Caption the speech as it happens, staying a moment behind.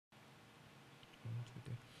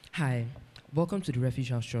Hi, welcome to the Refuge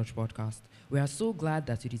House Church podcast. We are so glad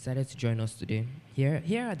that you decided to join us today.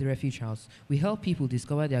 Here at the Refuge House, we help people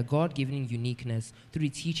discover their God-given uniqueness through the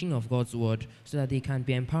teaching of God's Word so that they can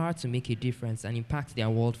be empowered to make a difference and impact their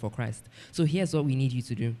world for Christ. So here's what we need you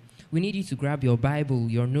to do. We need you to grab your Bible,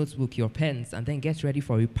 your notebook, your pens, and then get ready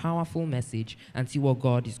for a powerful message and see what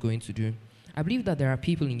God is going to do. I believe that there are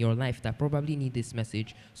people in your life that probably need this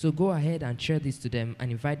message, so go ahead and share this to them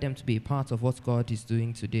and invite them to be a part of what God is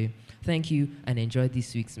doing today. Thank you and enjoy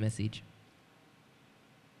this week's message.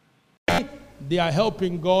 They are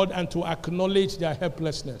helping God and to acknowledge their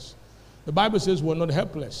helplessness. The Bible says we're not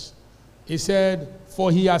helpless. He said,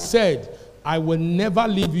 for he has said, I will never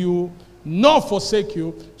leave you nor forsake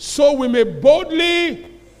you, so we may boldly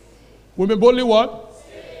what?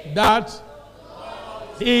 Say. That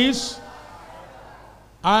is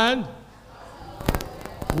and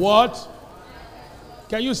what?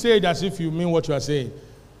 Can you say it as if you mean what you are saying?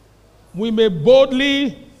 We may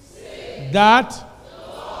boldly say that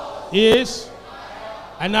is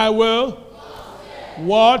and I will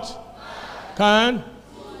what can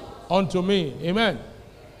unto me. Amen.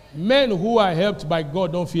 Men who are helped by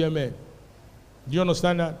God don't fear men. Do you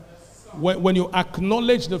understand that? When you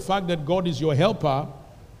acknowledge the fact that God is your helper,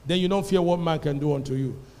 then you don't fear what man can do unto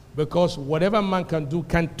you. Because whatever man can do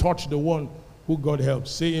can't touch the one who God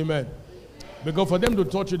helps. Say amen. Because for them to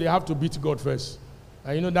touch you, they have to beat God first.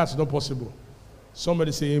 And you know that's not possible.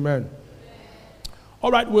 Somebody say amen.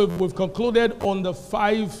 All right, we've concluded on the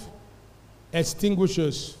 5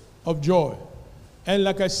 extinguishers of joy. And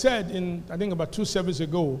like I said, I think about 2 services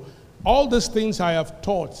ago, all these things I have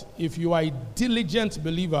taught, if you are a diligent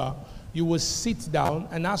believer, you will sit down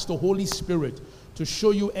and ask the Holy Spirit to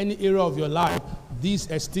show you any area of your life.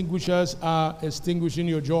 These extinguishers are extinguishing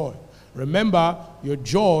your joy. Remember, your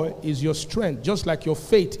joy is your strength. Just like your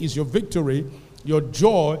faith is your victory, your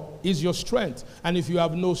joy is your strength. And if you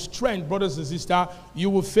have no strength, brothers and sisters, you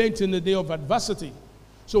will faint in the day of adversity.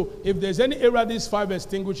 So if there's any area these 5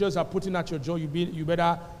 extinguishers are putting at your joy, you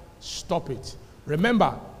better stop it.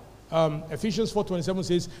 Remember, Ephesians 4:27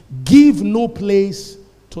 says, give no place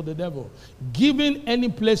to the devil. Giving any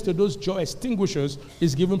place to those joy extinguishers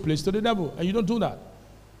is giving place to the devil. And you don't do that.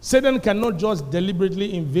 Satan cannot just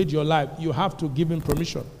deliberately invade your life. You have to give him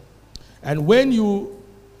permission. And when you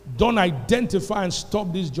don't identify and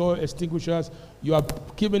stop these joy extinguishers, you are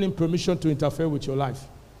giving him permission to interfere with your life.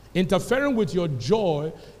 Interfering with your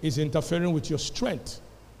joy is interfering with your strength.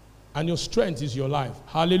 And your strength is your life.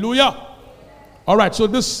 Hallelujah. All right, so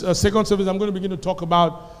this second service, I'm going to begin to talk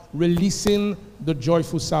about releasing the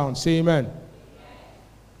joyful sound. Say amen.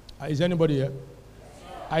 Is anybody here?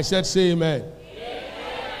 I said say amen.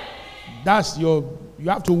 That's you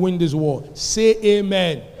have to win this war. Say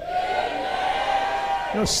amen.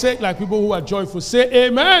 You know, say it like people who are joyful. Say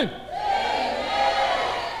amen.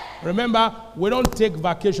 Remember, we don't take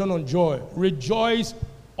vacation on joy. Rejoice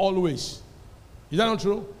always. Is that not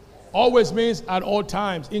true? Always means at all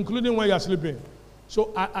times, including when you are sleeping.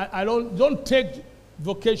 So I don't take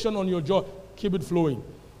vacation on your joy. Keep it flowing.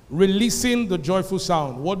 Releasing the joyful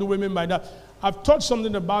sound. What do we mean by that? I've taught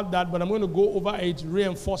something about that, but I'm going to go over it,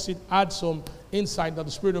 reinforce it, add some insight that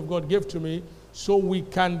the Spirit of God gave to me so we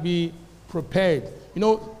can be prepared. You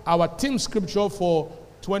know, our theme scripture for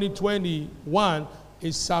 2021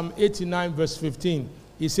 is Psalm 89 verse 15.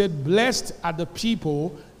 He said, blessed are the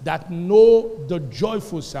people that know the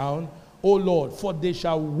joyful sound, O Lord, for they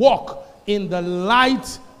shall walk in the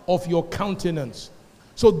light of your countenance.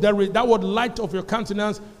 So that word light of your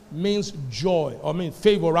countenance means joy, or mean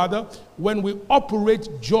favor rather. When we operate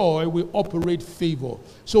joy, we operate favor.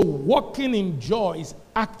 So walking in joy is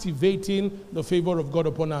activating the favor of God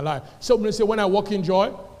upon our life. So when I say, when I walk in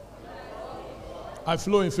joy, I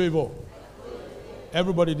flow in favor.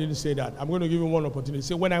 Everybody didn't say that. I'm going to give you one opportunity.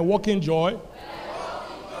 Say, when I walk in joy,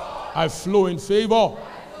 I flow in favor.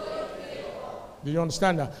 Do you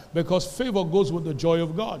understand that? Because favor goes with the joy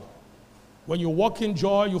of God. When you walk in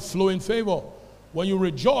joy, you flow in favor. When you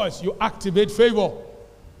rejoice, you activate favor.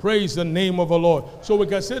 Praise the name of the Lord. So we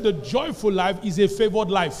can say the joyful life is a favored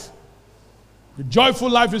life. The joyful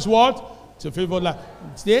life is what? It's a favored life.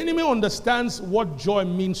 The enemy understands what joy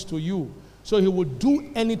means to you. So he will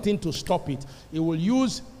do anything to stop it. He will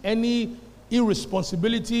use any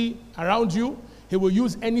irresponsibility around you. He will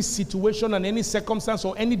use any situation and any circumstance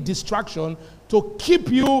or any distraction to keep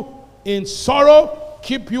you in sorrow,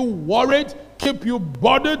 keep you worried, keep you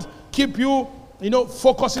bothered, keep you,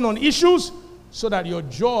 focusing on issues so that your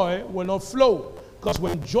joy will not flow. Because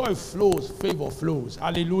when joy flows, favor flows.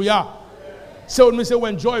 Hallelujah. So when we say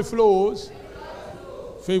when joy flows,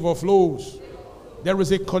 favor flows. There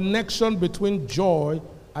is a connection between joy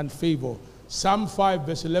and favor. Psalm 5,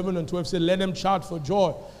 verse 11 and 12 said, let them shout for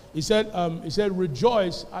joy. He said,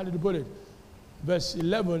 rejoice. How did he put it? Verse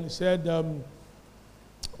 11, he said,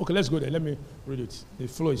 okay, let's go there. Let me read it. The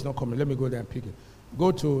flow is not coming. Let me go there and pick it.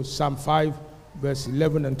 Go to Psalm 5, verse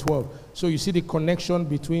 11 and 12. So you see the connection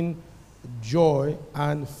between joy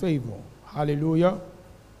and favor. Hallelujah.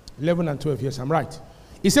 11 and 12. Yes, I'm right.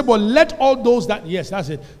 He said, but let all those that, yes, that's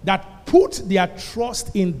it, that put their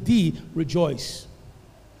trust in thee rejoice.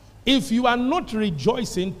 If you are not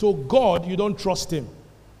rejoicing to God, you don't trust him.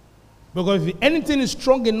 Because if anything is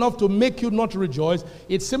strong enough to make you not rejoice,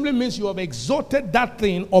 it simply means you have exalted that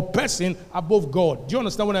thing or person above God. Do you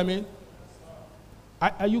understand what I mean?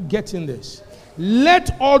 Are you getting this?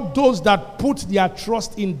 Let all those that put their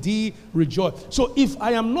trust in thee rejoice. So if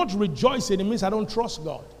I am not rejoicing, it means I don't trust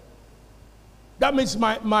God. That means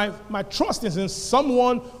my trust is in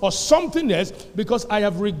someone or something else because I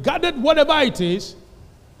have regarded whatever it is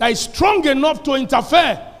that is strong enough to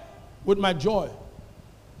interfere with my joy.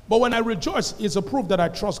 But when I rejoice, it's a proof that I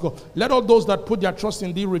trust God. Let all those that put their trust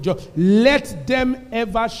in thee rejoice. Let them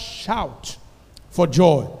ever shout for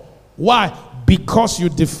joy. Why? Because you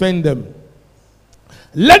defend them.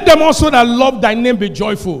 Let them also that love thy name be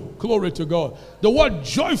joyful. Glory to God. The word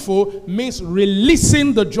joyful means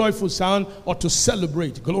releasing the joyful sound or to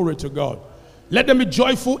celebrate. Glory to God. Let them be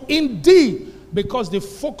joyful indeed, because the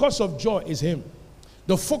focus of joy is him.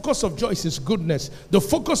 The focus of joy is his goodness. The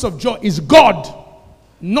focus of joy is God,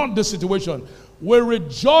 not the situation. We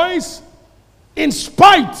rejoice in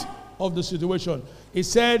spite of the situation. He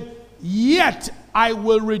said, yet I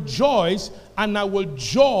will rejoice and I will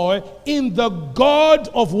joy in the God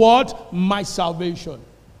of what? My salvation.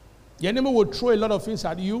 The enemy will throw a lot of things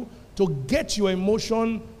at you to get your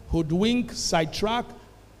emotion hoodwinked, sidetracked,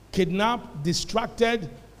 kidnapped, distracted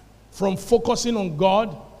from focusing on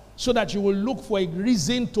God, so that you will look for a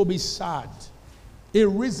reason to be sad, a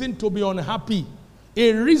reason to be unhappy,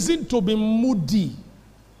 a reason to be moody,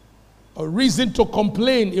 a reason to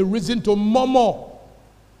complain, a reason to murmur.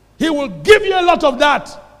 He will give you a lot of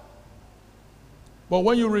that. But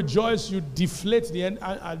when you rejoice, you deflate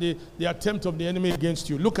the attempt of the enemy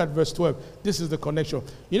against you. Look at verse 12. This is the connection.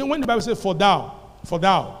 You know, when the Bible says, for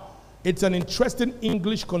thou, it's an interesting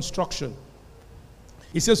English construction.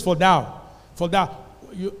 It says, for thou.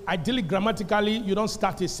 Ideally, grammatically, you don't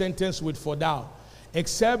start a sentence with for thou,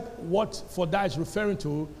 except what for thou is referring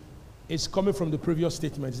to is coming from the previous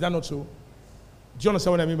statement. Is that not so? Do you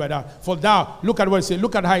understand what I mean by that? For thou, look at what it says.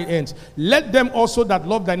 Look at how it ends. Let them also that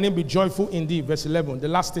love thy name be joyful in thee. Verse 11, the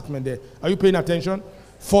last statement there. Are you paying attention?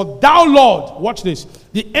 For thou, Lord, watch this.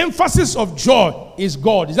 The emphasis of joy is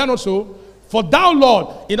God. Is that not so? For thou,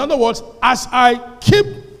 Lord, in other words, as I keep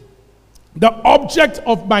the object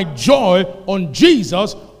of my joy on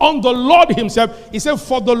Jesus, on the Lord himself, he said,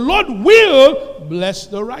 for the Lord will bless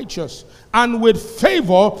the righteous, and with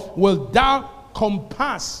favor will thou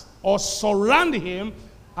compass or surround him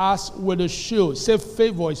as with a shield. Say,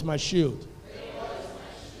 favor is my shield.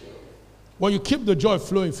 When you keep the joy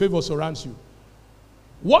flowing, favor surrounds you.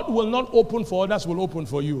 What will not open for others will open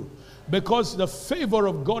for you. Because the favor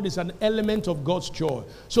of God is an element of God's joy.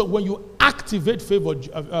 So when you activate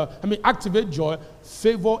activate joy,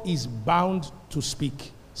 favor is bound to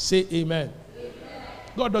speak. Say amen. Amen.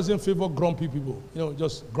 God doesn't favor grumpy people.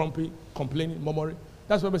 Just grumpy, complaining, murmuring.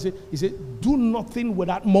 That's what I say. He said, do nothing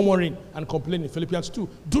without murmuring and complaining. Philippians 2.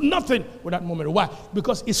 Do nothing without murmuring. Why?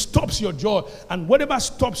 Because it stops your joy. And whatever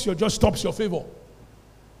stops your joy stops your favor.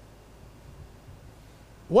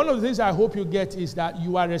 One of the things I hope you get is that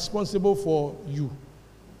you are responsible for you.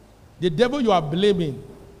 The devil you are blaming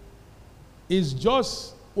is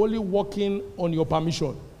just only working on your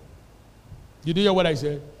permission. Did you hear what I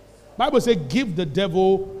said? Bible says, give the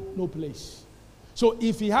devil no place. So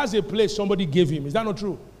if he has a place, somebody gave him. Is that not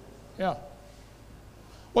true? Yeah.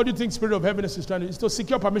 What do you think Spirit of Heaviness is trying to do? It's to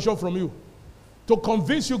secure permission from you. To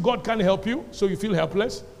convince you God can't help you, so you feel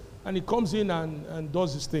helpless. And he comes in and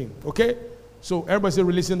does his thing. Okay? So everybody say,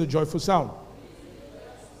 releasing the joyful sound.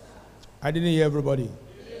 I didn't hear everybody.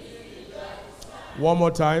 One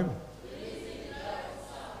more time.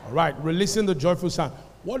 All right, releasing the joyful sound.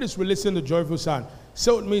 What is releasing the joyful sound?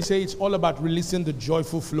 Say with me, say it's all about releasing the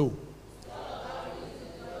joyful flow.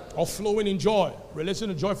 Or flowing in joy. Releasing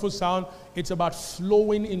the joyful sound, it's about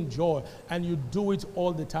flowing in joy. And you do it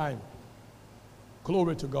all the time.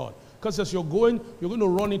 Glory to God. Because as you're going to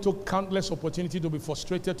run into countless opportunities to be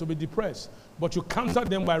frustrated, to be depressed. But you counter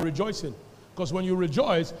them by rejoicing. Because when you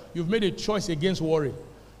rejoice, you've made a choice against worry.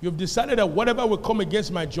 You've decided that whatever will come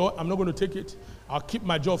against my joy, I'm not going to take it. I'll keep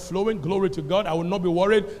my joy flowing. Glory to God. I will not be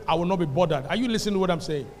worried. I will not be bothered. Are you listening to what I'm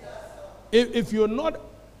saying? If you're not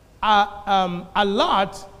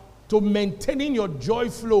alert to maintaining your joy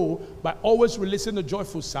flow by always releasing the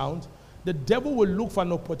joyful sound, the devil will look for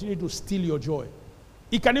an opportunity to steal your joy.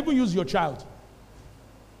 He can even use your child.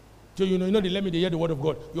 So they let me hear the word of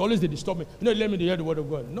God. You always they disturb me. They let me hear the word of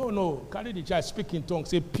God. No. Carry the child, speak in tongues.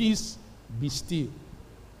 Say, peace, be still.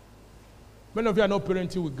 Many of you are not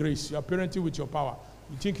parenting with grace. You are parenting with your power.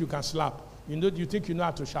 You think you can slap. You think you know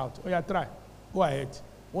how to shout. Oh yeah, try. Go ahead.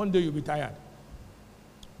 One day you'll be tired.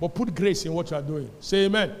 But put grace in what you are doing. Say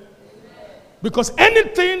amen. Because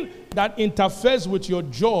anything that interferes with your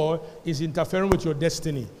joy is interfering with your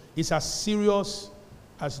destiny. It's as serious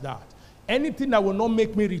as that. Anything that will not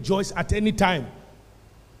make me rejoice at any time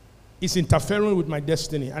is interfering with my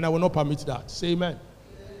destiny, and I will not permit that. Say amen.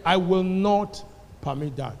 I will not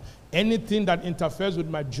permit that. Anything that interferes with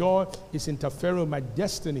my joy is interfering with my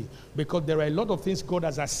destiny, because there are a lot of things God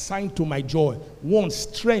has assigned to my joy. One,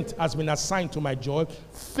 strength has been assigned to my joy.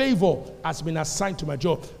 Favor has been assigned to my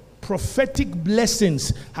joy. Prophetic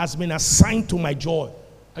blessings has been assigned to my joy.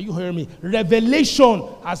 Are you hearing me? Revelation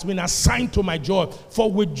has been assigned to my joy. For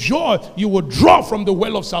with joy, you will draw from the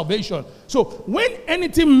well of salvation. So when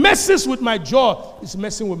anything messes with my joy, it's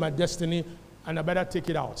messing with my destiny, and I better take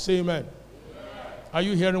it out. Say amen. Are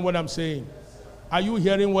you hearing what I'm saying? Are you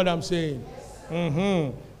hearing what I'm saying?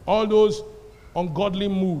 All those ungodly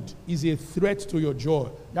mood is a threat to your joy.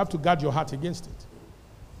 You have to guard your heart against it.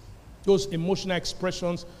 Those emotional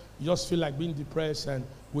expressions, you just feel like being depressed and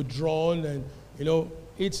withdrawn, and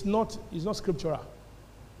it's not scriptural.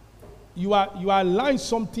 You are allowing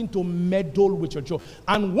something to meddle with your joy.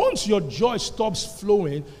 And once your joy stops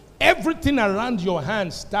flowing, everything around your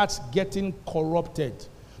hand starts getting corrupted.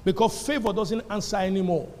 Because favor doesn't answer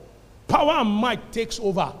anymore. Power and might takes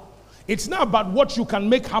over. It's not about what you can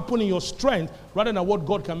make happen in your strength, rather than what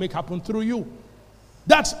God can make happen through you.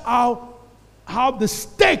 That's how the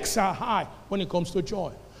stakes are high when it comes to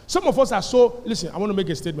joy. Some of us are so, listen, I want to make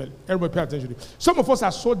a statement. Everybody pay attention. Some of us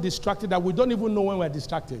are so distracted that we don't even know when we're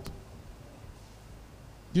distracted.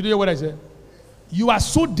 Did you hear what I said? You are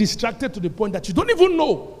so distracted to the point that you don't even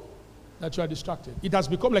know that you are distracted. It has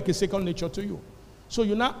become like a second nature to you. So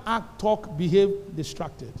you now act, talk, behave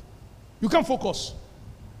distracted. You can't focus.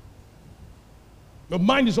 Your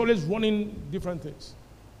mind is always running different things.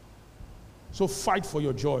 So fight for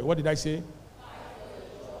your joy. What did I say?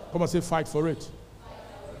 Come on, say fight for it.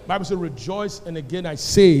 Bible says rejoice, and again I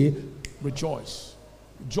say rejoice.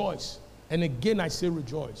 Rejoice. And again I say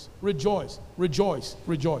rejoice. Rejoice. Rejoice.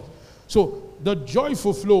 Rejoice. So the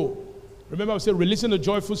joyful flow. Remember I said releasing the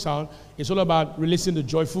joyful sound. It's all about releasing the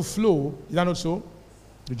joyful flow. Is that not so?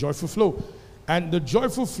 The joyful flow. And the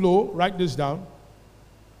joyful flow, write this down.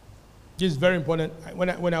 This is very important.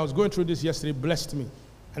 When I was going through this yesterday, it blessed me.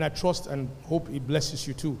 And I trust and hope it blesses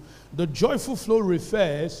you too. The joyful flow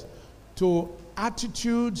refers to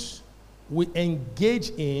attitudes we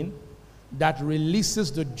engage in that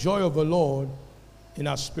releases the joy of the Lord in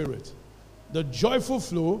our spirit. The joyful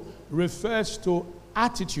flow refers to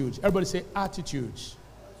attitudes. Everybody say attitudes.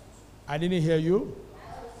 I didn't hear you.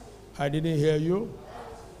 I didn't hear you.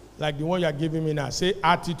 Like the one you are giving me now. Say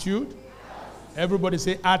attitude. Everybody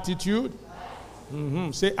say attitude.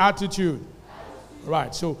 Say attitude.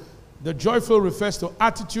 Right. So the joyful refers to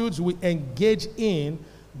attitudes we engage in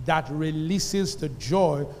that releases the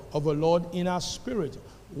joy of the Lord in our spirit.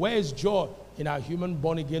 Where is joy? In our human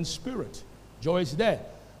born-again spirit. Joy is there.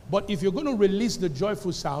 But if you're going to release the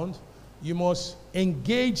joyful sound, you must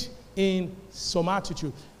engage in some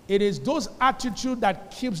attitude. It is those attitudes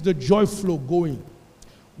that keeps the joy flow going.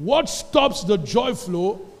 What stops the joy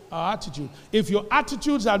flow? Our attitude. If your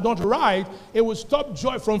attitudes are not right, it will stop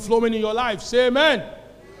joy from flowing in your life. Say amen. Amen.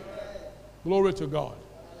 Glory to God.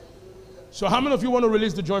 So how many of you want to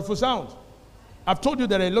release the joyful sound? I've told you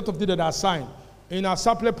there are a lot of things that are assigned. In our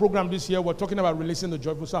supply program this year, we're talking about releasing the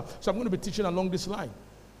joyful sound. So I'm going to be teaching along this line.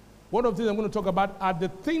 One of the things I'm going to talk about are the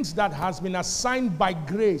things that has been assigned by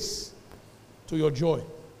grace to your joy.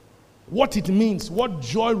 What it means, what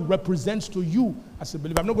joy represents to you as a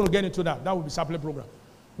believer. I'm not going to get into that. That will be supply program.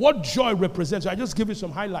 What joy represents. I just give you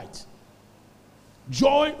some highlights.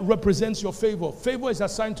 Joy represents your favor. Favor is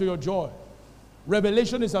assigned to your joy.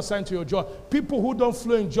 Revelation is assigned to your joy. People who don't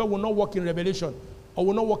flow in joy will not walk in revelation or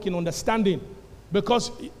will not walk in understanding,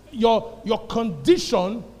 because your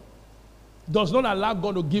condition does not allow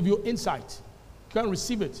God to give you insight. You can't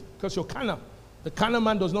receive it because you're carnal. The carnal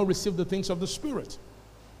man does not receive the things of the Spirit.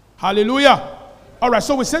 Hallelujah. All right,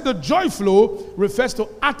 so we said the joy flow refers to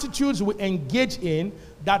attitudes we engage in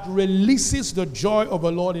that releases the joy of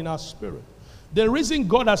the Lord in our spirit. The reason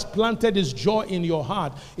God has planted His joy in your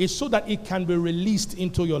heart is so that it can be released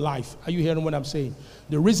into your life. Are you hearing what I'm saying?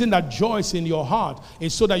 The reason that joy is in your heart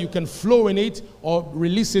is so that you can flow in it or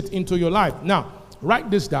release it into your life. Now, write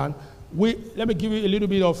this down. Let me give you a little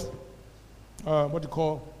bit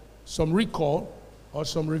of some recall or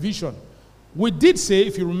some revision. We did say,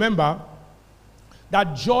 if you remember,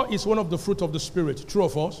 that joy is one of the fruit of the Spirit. True or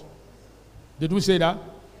false? Did we say that?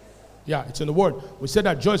 Yeah, it's in the Word. We said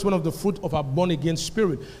that joy is one of the fruit of our born-again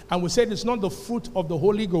spirit. And we said it's not the fruit of the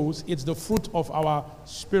Holy Ghost, it's the fruit of our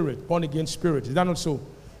spirit, born-again spirit. Is that not so?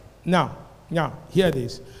 Now, hear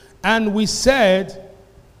this. And we said,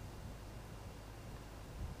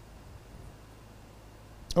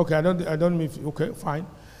 okay, okay, fine.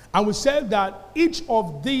 And we said that each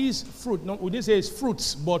of these fruit, we didn't say it's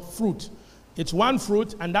fruits, but fruit. It's one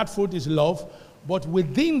fruit, and that fruit is love. But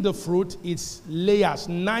within the fruit, it's layers,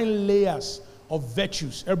 9 layers of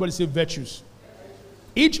virtues. Everybody say virtues.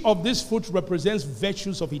 Each of these fruits represents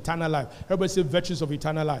virtues of eternal life. Everybody say virtues of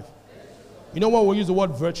eternal life. You know when we use the word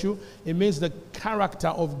virtue? It means the character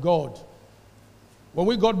of God. When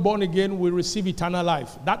we got born again, we receive eternal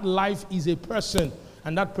life. That life is a person,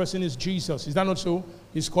 and that person is Jesus. Is that not so?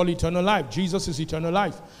 It's called eternal life. Jesus is eternal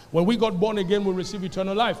life. When we got born again, we receive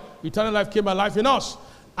eternal life. Eternal life came alive in us.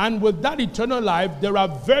 And with that eternal life, there are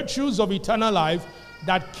virtues of eternal life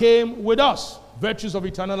that came with us. Virtues of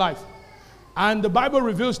eternal life. And the Bible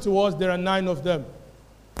reveals to us there are 9 of them.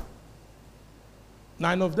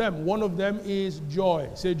 9 of them. One of them is joy.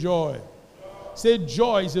 Say joy. Say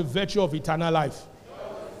joy is a virtue of eternal life.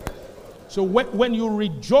 So when you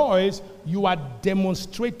rejoice, you are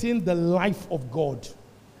demonstrating the life of God.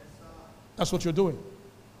 That's what you're doing.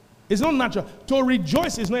 It's not natural. To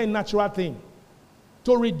rejoice is not a natural thing.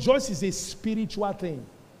 To rejoice is a spiritual thing. Do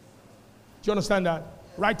you understand that?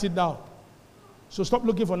 Write it down. So stop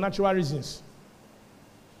looking for natural reasons.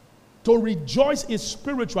 To rejoice is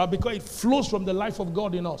spiritual because it flows from the life of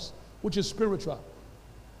God in us, which is spiritual.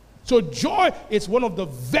 So joy is one of the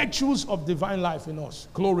virtues of divine life in us.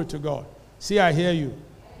 Glory to God. Say, I hear you.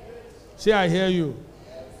 Say, I hear you.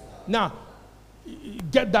 Now,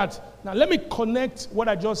 get that. Now, let me connect what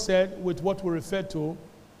I just said with what we referred to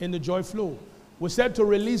in the joy flow. We said to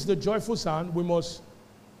release the joyful sound, we must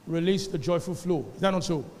release the joyful flow. Is that not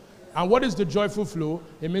so? And what is the joyful flow?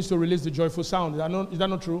 It means to release the joyful sound. Is that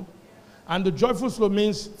not true? And the joyful flow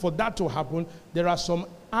means for that to happen, there are some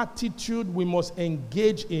attitude we must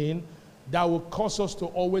engage in that will cause us to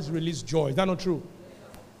always release joy. Is that not true?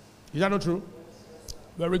 Is that not true?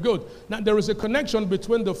 Very good. Now, there is a connection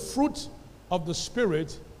between the fruit of the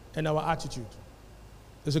Spirit and our attitude.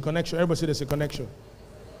 There's a connection. Everybody say there's a connection.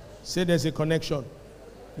 Say there's a connection.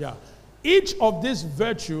 Yeah. Each of this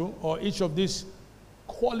virtue or each of this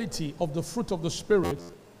quality of the fruit of the Spirit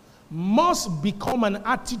must become an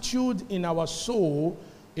attitude in our soul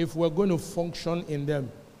if we're going to function in them.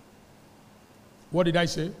 What did I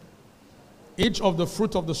say? Each of the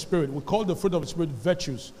fruit of the Spirit, we call the fruit of the Spirit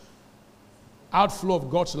virtues, outflow of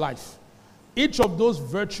God's life. Each of those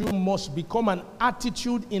virtues must become an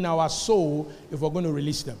attitude in our soul if we're going to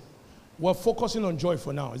release them. We're focusing on joy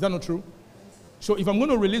for now. Is that not true? So if I'm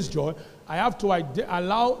going to release joy, I have to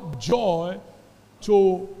allow joy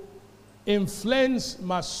to influence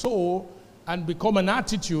my soul and become an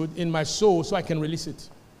attitude in my soul so I can release it.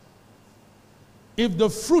 If the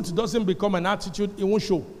fruit doesn't become an attitude, it won't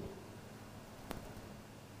show.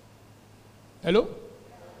 Hello?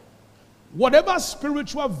 Whatever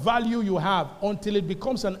spiritual value you have, until it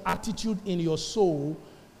becomes an attitude in your soul,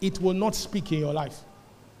 it will not speak in your life.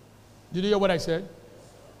 Did you hear what I said?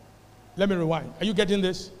 Let me rewind. Are you getting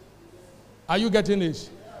this? Are you getting this?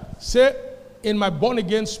 Say, in my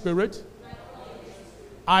born-again spirit,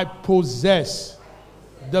 I possess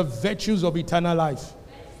the virtues of eternal life,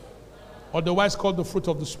 otherwise called the fruit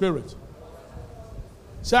of the Spirit.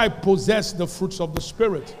 Say, I possess the fruits of the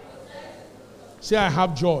Spirit. Say, I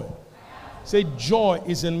have joy. Say, joy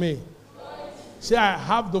is in me. Say, I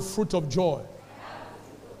have the fruit of joy.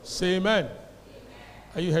 Say amen.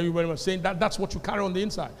 Are you hearing what I'm saying? That's what you carry on the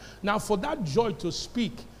inside. Now, for that joy to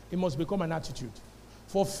speak, it must become an attitude.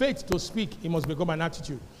 For faith to speak, it must become an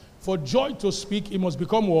attitude. For joy to speak, it must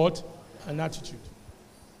become what? An attitude.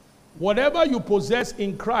 Whatever you possess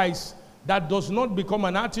in Christ that does not become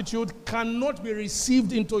an attitude cannot be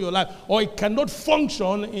received into your life, or it cannot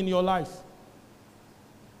function in your life.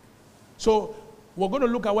 So, we're going to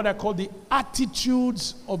look at what I call the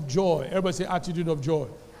attitudes of joy. Everybody say attitude of joy.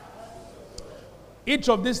 Each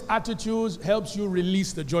of these attitudes helps you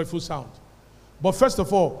release the joyful sound. But first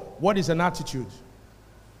of all, what is an attitude?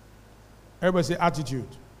 Everybody say attitude.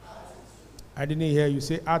 I didn't hear you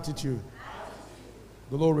say attitude.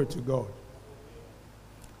 Glory to God.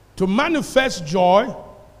 To manifest joy,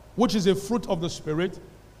 which is a fruit of the Spirit,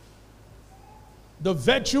 the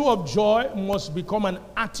virtue of joy must become an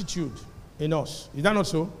attitude in us. Is that not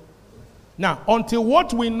so? Now, until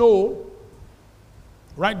what we know,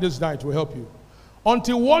 write this down, it will help you.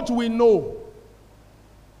 Until what we know,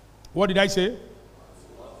 what did I say?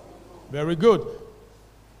 Very good.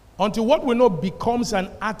 Until what we know becomes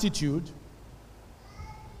an attitude,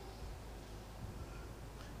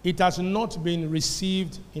 it has not been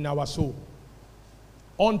received in our soul.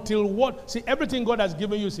 Until what? See, everything God has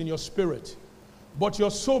given you is in your spirit. But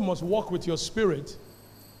your soul must walk with your spirit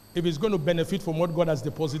if it's going to benefit from what God has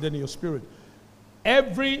deposited in your spirit.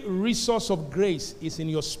 Every resource of grace is in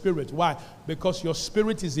your spirit. Why? Because your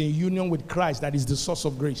spirit is in union with Christ. That is the source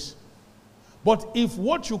of grace. But if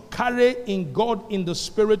what you carry in God in the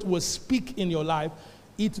spirit will speak in your life,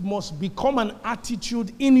 it must become an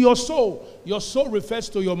attitude in your soul. Your soul refers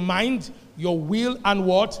to your mind, your will, and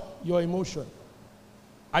what? Your emotion.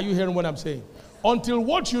 Are you hearing what I'm saying? Until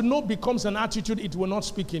what you know becomes an attitude, it will not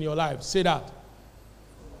speak in your life. Say that.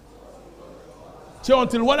 So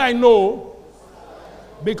until what I know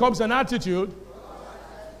becomes an attitude,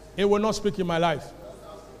 it will not speak in my life.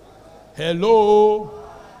 Hello.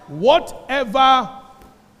 Whatever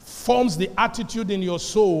forms the attitude in your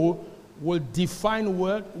soul will define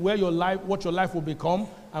where your life, what your life will become,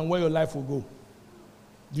 and where your life will go.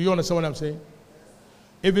 Do you understand what I'm saying?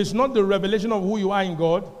 If it's not the revelation of who you are in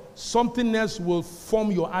God, something else will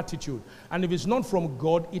form your attitude. And if it's not from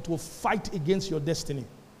God, it will fight against your destiny.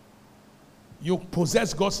 You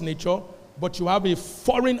possess God's nature, but you have a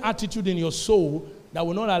foreign attitude in your soul that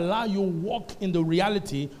will not allow you to walk in the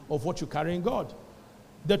reality of what you carry in God.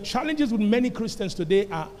 The challenges with many Christians today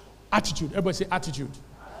are attitude. Everybody say attitude.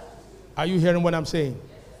 Are you hearing what I'm saying?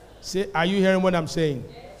 Say, are you hearing what I'm saying?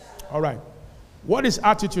 All right. What is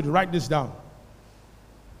attitude? Write this down.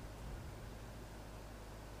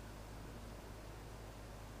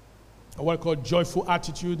 What I call joyful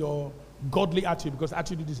attitude or godly attitude, because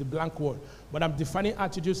attitude is a blank word. But I'm defining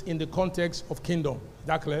attitudes in the context of kingdom. Is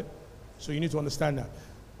that clear? So you need to understand that.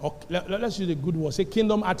 Okay, let's use a good word. Say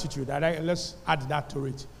kingdom attitude. Let's add that to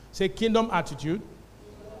it. Say kingdom attitude.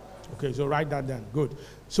 Okay, so write that down. Good.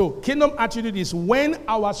 So kingdom attitude is when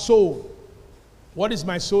our soul, what is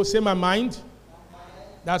my soul? Say my mind.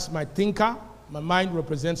 That's my thinker. My mind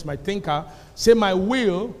represents my thinker. Say my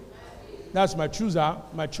will. That's my chooser,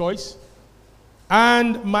 my choice.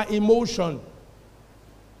 And my emotion.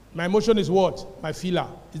 My emotion is what? My feeler.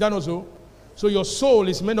 Is that not so? So your soul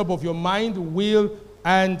is made up of your mind, will,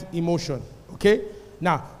 and emotion. Okay?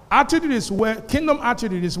 Now, attitude is where, kingdom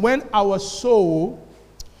attitude is when our soul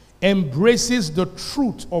embraces the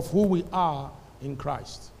truth of who we are in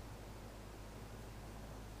Christ.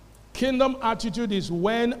 Kingdom attitude is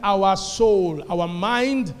when our soul, our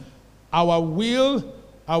mind, our will,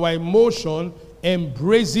 our emotion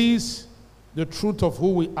embraces the truth of who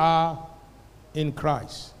we are in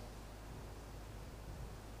Christ.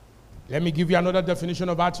 Let me give you another definition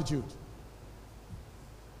of attitude.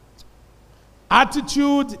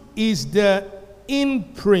 Attitude is the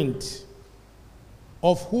imprint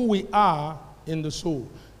of who we are in the soul.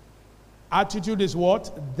 Attitude is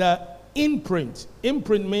what? The imprint.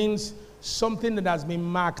 Imprint means something that has been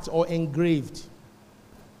marked or engraved.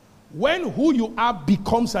 When who you are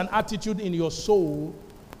becomes an attitude in your soul,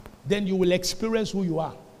 then you will experience who you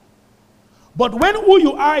are. But when who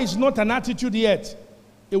you are is not an attitude yet,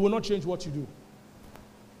 it will not change what you do.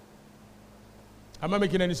 Am I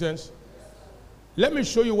making any sense? Let me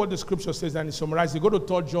show you what the scripture says and it's summarized. You go to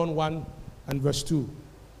 3 John 1 and verse 2.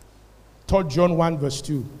 3 John 1 verse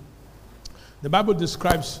 2. The Bible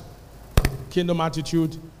describes kingdom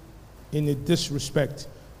attitude in this respect.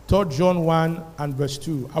 3 John 1 and verse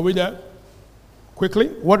 2. Are we there? Quickly,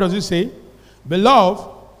 what does it say?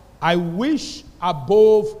 Beloved, I wish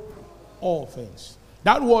above all things.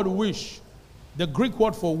 That word wish, the Greek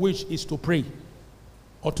word for wish is to pray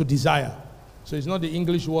or to desire. So it's not the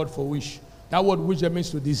English word for wish. That word wish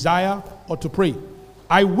means to desire or to pray.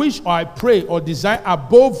 I wish or I pray or desire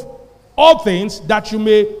above all things that you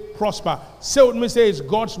may prosper. Say with me, say it's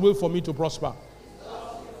God's will for me to prosper.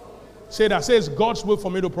 Say that. Say it's God's will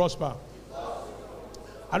for me to prosper.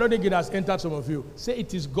 I don't think it has entered some of you. Say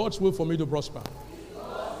it is God's will for me to prosper.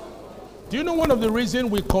 Do you know one of the reasons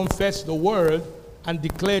we confess the word and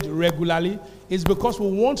declare it regularly is because we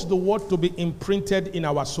want the word to be imprinted in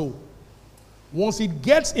our soul. Once it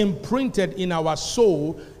gets imprinted in our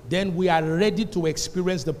soul, then we are ready to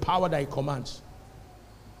experience the power that it commands.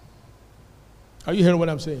 Are you hearing what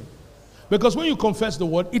I'm saying? Because when you confess the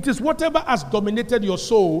word, it is whatever has dominated your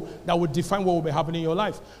soul that will define what will be happening in your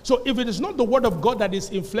life. So if it is not the word of God that is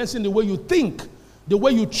influencing the way you think, the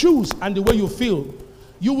way you choose, and the way you feel,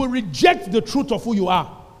 you will reject the truth of who you are.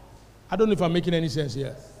 I don't know if I'm making any sense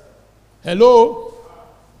here. Hello?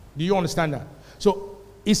 Do you understand that? So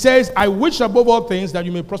it says, I wish above all things that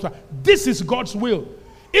you may prosper. This is God's will.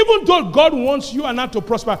 Even though God wants you and I to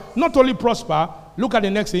prosper, not only prosper, look at the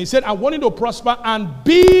next thing. He said, I want you to prosper and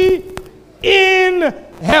be in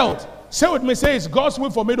health. Say with me, say it's God's will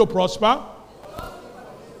for me to prosper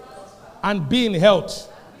and be in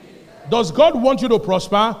health. Does God want you to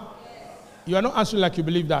prosper? You are not answering like you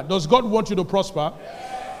believe that. Does God want you to prosper?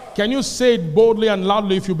 Can you say it boldly and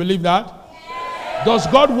loudly if you believe that? Does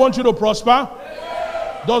God want you to prosper?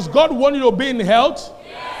 Does God want you to be in health?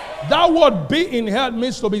 That word be in health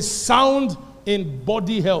means to be sound in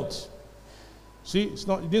body health. See, it's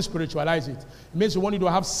not, it didn't spiritualize it. It means we want you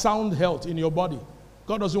to have sound health in your body.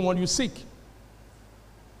 God doesn't want you sick.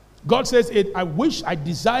 God says, I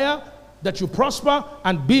desire that you prosper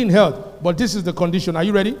and be in health. But this is the condition. Are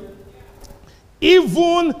you ready?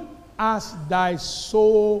 Even as thy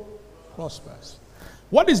soul prospers.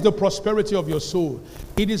 What is the prosperity of your soul?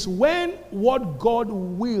 It is when what God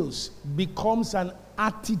wills becomes an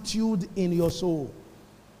attitude in your soul.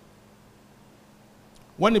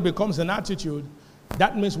 When it becomes an attitude,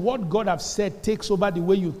 that means what God has said takes over the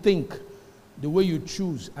way you think, the way you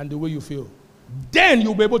choose, and the way you feel. Then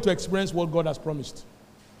you'll be able to experience what God has promised.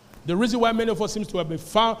 The reason why many of us seem to have been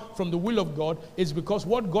far from the will of God is because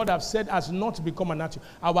what God has said has not become an attitude.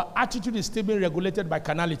 Our attitude is still being regulated by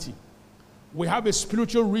carnality. We have a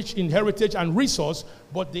spiritual rich inheritance and resource,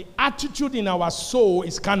 but the attitude in our soul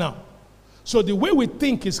is carnal. So the way we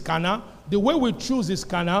think is carnal, the way we choose is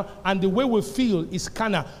carnal, and the way we feel is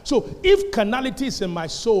carnal. So if carnality is in my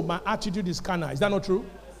soul, my attitude is carnal. Is that not true?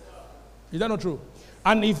 Is that not true?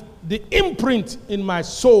 And if the imprint in my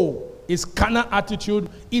soul is carnal attitude,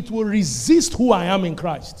 it will resist who I am in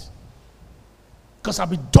Christ. Because I'll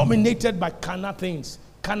be dominated by carnal things,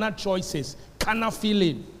 carnal choices, carnal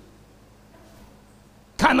feeling,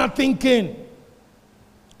 carnal thinking.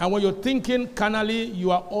 And when you're thinking carnally,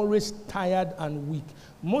 you are always tired and weak.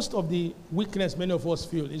 Most of the weakness many of us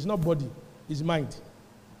feel is not body, it's mind.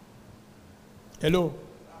 Hello?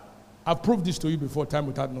 I've proved this to you before, time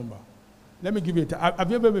without number. Let me give you a time. Have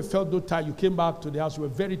you ever felt so tired? You came back to the house, you were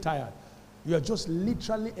very tired. You are just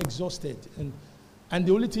literally exhausted. And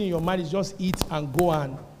the only thing in your mind is just eat and go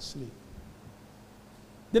and sleep.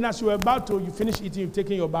 Then as you finish eating, you've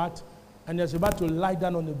taken your bath, and you're about to lie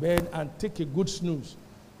down on the bed and take a good snooze.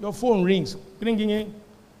 Your phone rings. Ringing.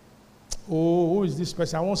 Oh, who is this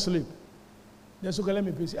person? I won't sleep. Then so let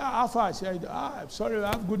me pay. How far? I say, sorry, I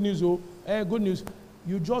have good news. Oh, good news.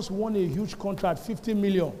 You just won a huge contract, 50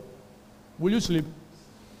 million. Will you sleep?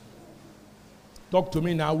 Talk to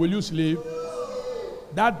me now. Will you sleep?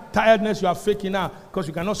 That tiredness you are faking now, because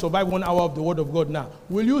you cannot survive 1 hour of the word of God now.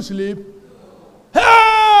 Will you sleep?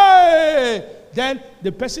 Hey! Then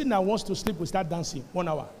the person that wants to sleep will start dancing 1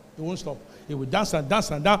 hour. He won't stop. He will dance and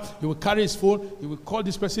dance and dance. He will carry his phone. He will call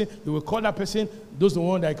this person. He will call that person. Those are the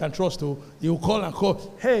one that I can trust. Oh. He will call and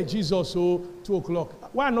call. Hey, Jesus, 2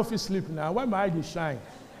 o'clock. Why not sleep now? Why my eyes shine?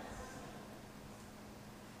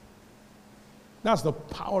 That's the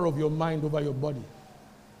power of your mind over your body.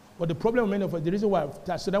 But the problem with many of us, the reason why,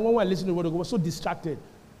 so that when we're listening to the word of God, we're so distracted.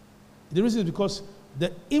 The reason is because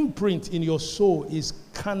the imprint in your soul is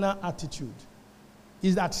carnal attitude.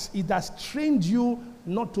 Is that it has trained you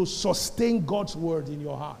not to sustain God's word in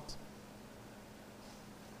your heart.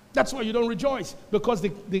 That's why you don't rejoice, because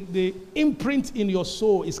the imprint in your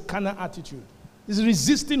soul is carnal attitude. It's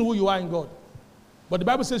resisting who you are in God. But the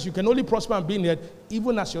Bible says you can only prosper and be in it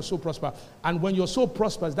even as your soul prospers. And when your soul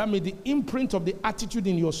prospers, that means the imprint of the attitude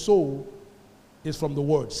in your soul is from the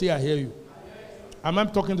word. See, I hear you. Am I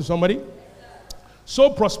talking to somebody? So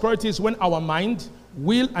prosperity is when our mind,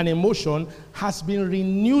 will, and emotion has been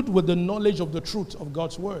renewed with the knowledge of the truth of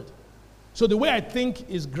God's word. So the way I think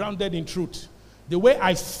is grounded in truth. The way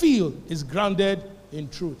I feel is grounded in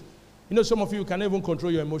truth. You know, some of you can even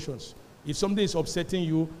control your emotions. If something is upsetting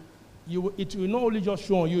you, it will not only just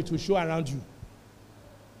show on you, it will show around you. Do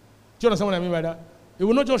you understand what I mean by that? It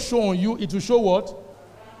will not just show on you, it will show what?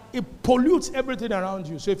 It pollutes everything around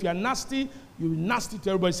you. So if you're nasty, you're nasty to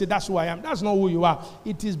everybody. Say, that's who I am. That's not who you are.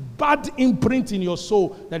 It is bad imprint in your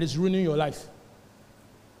soul that is ruining your life.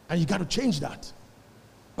 And you got to change that.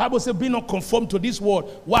 Bible says, be not conformed to this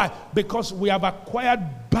world. Why? Because we have acquired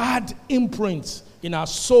bad imprints in our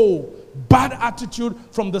soul. Bad attitude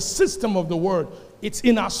from the system of the world. It's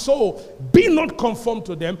in our soul. Be not conformed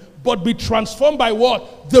to them, but be transformed by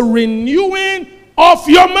what? The renewing of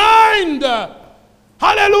your mind.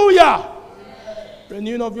 Hallelujah. Amen.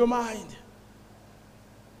 Renewing of your mind.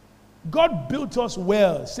 God built us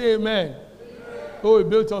well. Say amen. Amen. Oh, He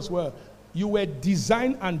built us well. You were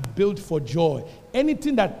designed and built for joy.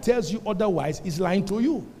 Anything that tells you otherwise is lying to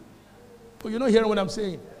you. Oh, you're not hearing what I'm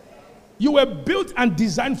saying? You were built and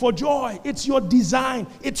designed for joy. It's your design.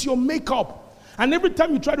 It's your makeup. And every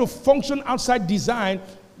time you try to function outside design,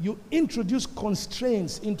 you introduce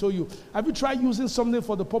constraints into you. Have you tried using something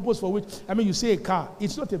for the purpose for which, you say a car,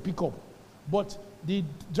 it's not a pickup. But the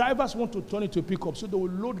drivers want to turn it to a pickup, so they will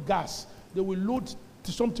load gas. They will load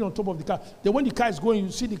something on top of the car. Then when the car is going,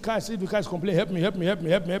 you see the car is complaining, help me, help me, help me,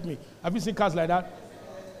 help me, help me. Have you seen cars like that?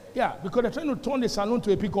 Yeah, because they're trying to turn the saloon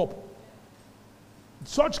to a pickup.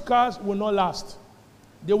 Such cars will not last.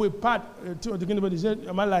 They will pad,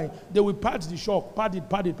 am I lying? They will pad the shock, pad it,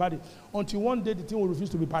 until one day the thing will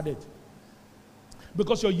refuse to be padded.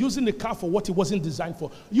 Because you're using the car for what it wasn't designed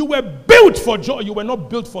for. You were built for joy. You were not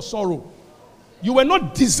built for sorrow. You were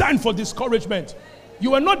not designed for discouragement.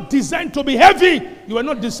 You were not designed to be heavy. You were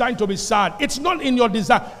not designed to be sad. It's not in your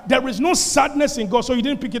design. There is no sadness in God, so you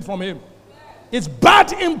didn't pick it from Him. It's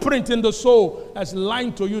bad imprint in the soul that's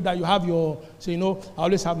lying to you that you have your, so I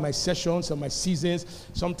always have my sessions and my seasons.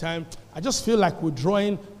 Sometimes I just feel like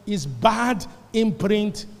withdrawing is bad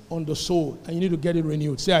imprint on the soul, and you need to get it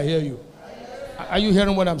renewed. Say, I hear you. Are you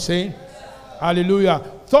hearing what I'm saying? Hallelujah.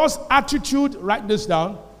 Thoughts, attitude, write this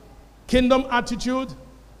down. Kingdom attitude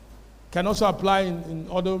can also apply in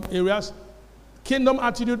other areas. Kingdom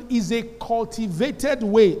attitude is a cultivated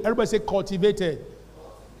way. Everybody say cultivated.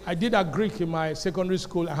 I did a Greek in my secondary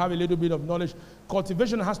school. I have a little bit of knowledge.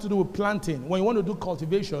 Cultivation has to do with planting. When you want to do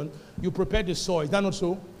cultivation, you prepare the soil. Is that not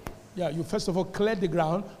so? Yeah, you first of all clear the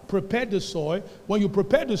ground, prepare the soil. When you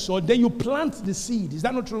prepare the soil, then you plant the seed. Is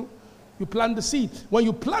that not true? You plant the seed. When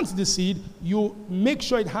you plant the seed, you make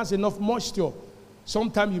sure it has enough moisture.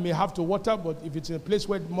 Sometimes you may have to water, but if it's in a place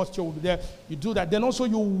where moisture will be there, you do that. Then also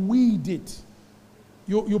you weed it.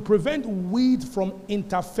 You prevent weed from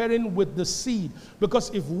interfering with the seed.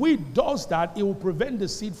 Because if weed does that, it will prevent the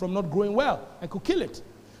seed from not growing well and could kill it.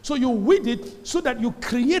 So you weed it so that you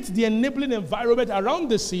create the enabling environment around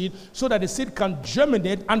the seed so that the seed can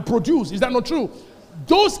germinate and produce. Is that not true?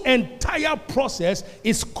 Those entire process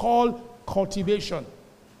is called cultivation.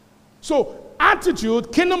 So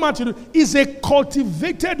attitude, kingdom attitude, is a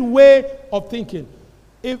cultivated way of thinking.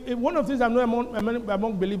 If one of the things I know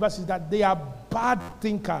among believers is that they are bad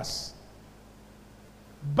thinkers.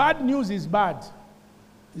 Bad news is bad.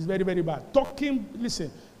 It's very, very bad. Talking,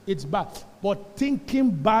 listen, it's bad. But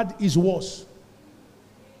thinking bad is worse.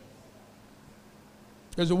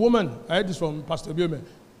 There's a woman, I heard this from Pastor Biomen.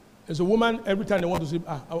 There's a woman, every time they want to sleep,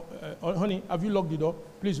 honey, have you locked the door?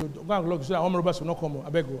 Please, go and lock it so that armed robbers will not come. I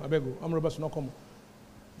beg you, armed robbers will not come.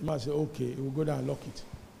 The man said, okay, he will go down and lock it.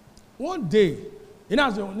 One day, you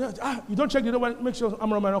don't check the door, make sure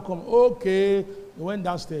armed robbers will not come. Okay, they went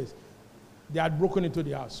downstairs. They had broken into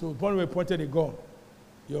the house. So upon we pointed a gun,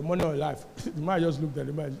 your money or life. The man just looked at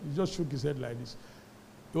the man, he just shook his head like this.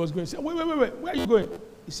 He was going, he said, wait, where are you going?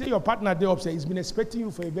 He said, your partner there upstairs, he's been expecting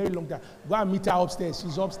you for a very long time. Go and meet her upstairs.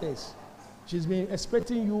 She's upstairs. She's been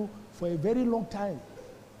expecting you for a very long time.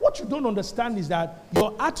 What you don't understand is that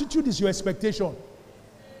your attitude is your expectation.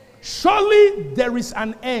 Surely there is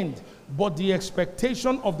an end, but the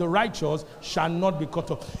expectation of the righteous shall not be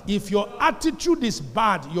cut off. If your attitude is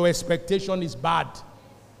bad, your expectation is bad.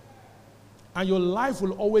 And your life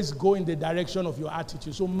will always go in the direction of your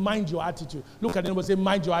attitude. So mind your attitude. Look at them and say,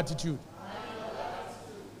 mind your attitude.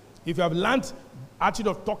 If you have learned attitude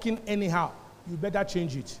of talking anyhow, you better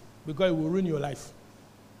change it because it will ruin your life.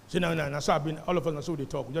 So no. So I've been, all of us, that's what they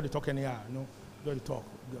talk. We just talk anyhow, Just talk.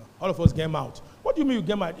 All of us game out. What do you mean you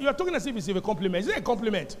game out? You're talking as if it's a compliment. Is it a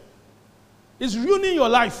compliment? It's ruining your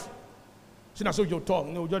life. So that's what you talk.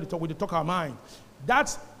 We just talk. We talk our mind.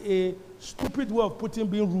 That's a stupid way of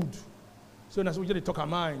being rude. So that's what we just talk our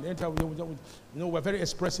mind. We're very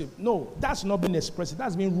expressive. No, that's not being expressive.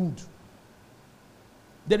 That's being rude.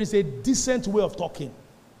 There is a decent way of talking.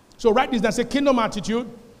 So write this down. Say kingdom attitude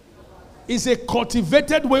is a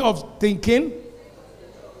cultivated way of thinking,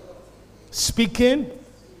 speaking,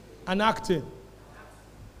 and acting.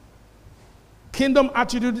 Kingdom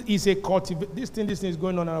attitude is a cultivated. This thing is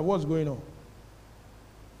going on. What's going on?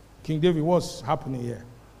 King David, what's happening here?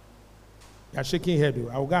 You're shaking your head.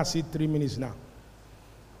 I will go and see 3 minutes now.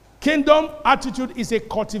 Kingdom attitude is a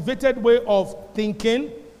cultivated way of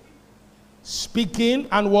thinking, speaking,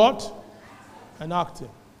 and what? and acting.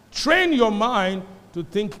 Train your mind to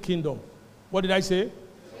think kingdom. What did I say?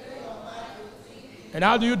 And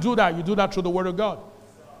how do you do that? You do that through the Word of God.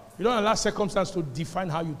 You don't allow circumstance to define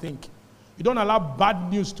how you think. You don't allow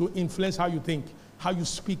bad news to influence how you think, how you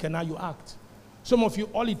speak, and how you act. Some of you,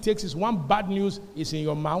 all it takes is one bad news is in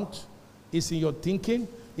your mouth, it's in your thinking,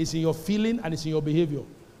 it's in your feeling, and it's in your behavior.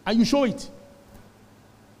 And you show it.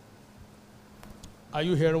 Are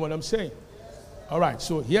you hearing what I'm saying? Yes. All right,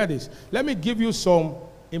 so hear this. Let me give you some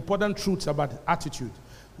important truths about attitude.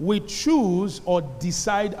 We choose or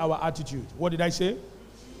decide our attitude. What did I say?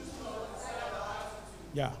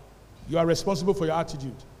 Yeah. You are responsible for your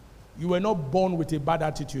attitude. You were not born with a bad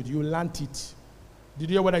attitude. You learned it. Did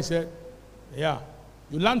you hear what I said? Yeah.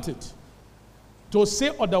 You learned it. To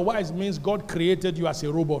say otherwise means God created you as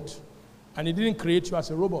a robot. And He didn't create you as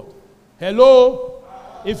a robot. Hello?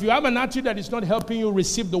 If you have an attitude that is not helping you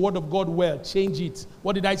receive the word of God well, change it.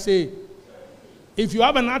 What did I say? If you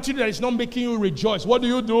have an attitude that is not making you rejoice, what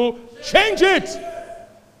do? Change it.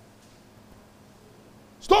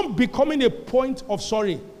 Stop becoming a point of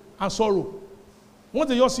sorry and sorrow.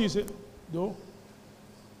 Once you see, you say, do,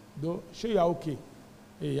 sure you are okay.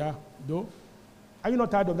 Hey, yeah, do. Are you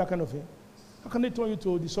not tired of that kind of thing? How can they turn you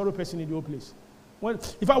to the sorrow person in the old place? Well,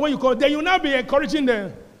 when you call, then you now be encouraging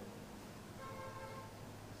them.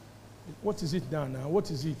 What is it now?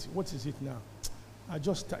 What is it now?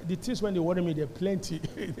 The things when they worry me, they're plenty.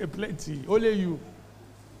 They're plenty. Only you.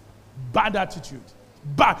 Bad attitude.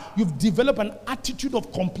 Bad. You've developed an attitude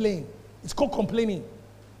of complaint. It's called complaining.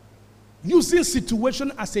 Using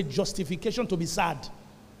situation as a justification to be sad.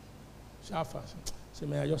 Say,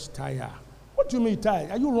 man, I just tired. What do you mean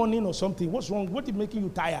tired? Are you running or something? What's wrong? What is making you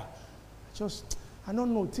tired? I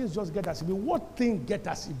don't know. Things just get as it be. What thing get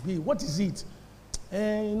as it be? What is it?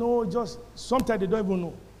 Just sometimes they don't even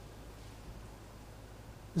know.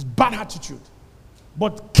 It's bad attitude.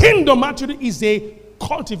 But kingdom attitude is a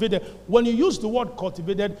cultivated. When you use the word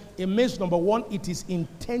cultivated, it means, number one, it is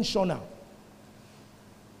intentional.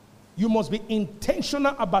 You must be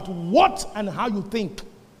intentional about what and how you think.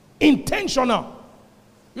 Intentional.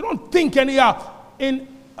 You don't think anyhow. In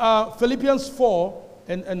Philippians 4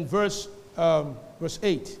 and verse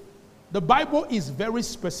 8, the Bible is very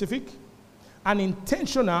specific and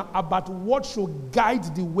intentional about what should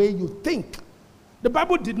guide the way you think. The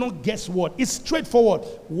Bible did not guess what. It's straightforward.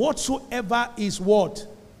 Whatsoever is what?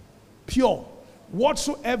 Pure.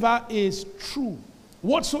 Whatsoever is true.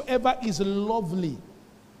 Whatsoever is lovely.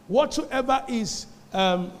 Whatsoever is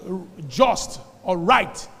just or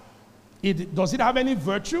right. Does it have any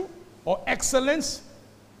virtue or excellence?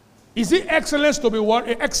 Is it excellent to be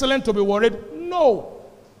worried? No.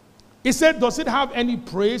 He said, does it have any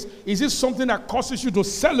praise? Is it something that causes you to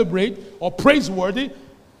celebrate or praiseworthy?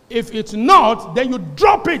 If it's not, then you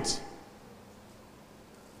drop it.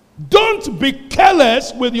 Don't be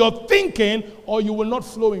careless with your thinking or you will not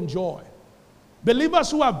flow in joy.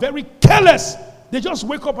 Believers who are very careless, they just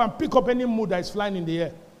wake up and pick up any mood that is flying in the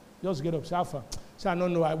air. Just get up, Shafa. Say, I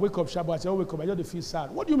don't know, I wake up, Shabbat. I say, I wake up, I just feel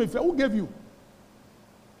sad. What do you mean? Who gave you?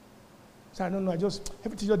 Say, I don't know,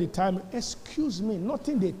 everything all the time. Excuse me,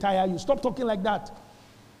 nothing they tire you. Stop talking like that.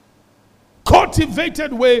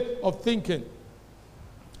 Cultivated way of thinking,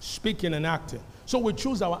 speaking and acting. So we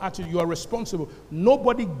choose our attitude. You are responsible.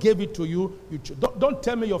 Nobody gave it to you. Don't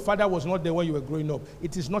tell me your father was not there when you were growing up.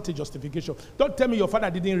 It is not a justification. Don't tell me your father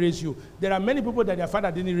didn't raise you. There are many people that their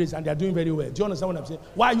father didn't raise and they are doing very well. Do you understand what I'm saying?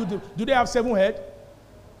 Why you do they have 7 heads?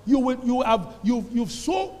 You've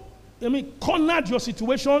cornered your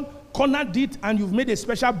situation, cornered it, and you've made a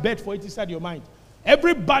special bed for it inside your mind.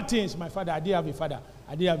 Every bad thing is my father. I didn't have a father.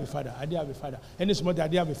 I didn't have a father. I didn't have a father. Any small I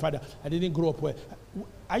didn't have a father. I didn't grow up well.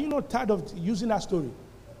 Are you not tired of using that story?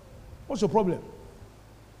 What's your problem?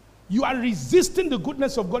 You are resisting the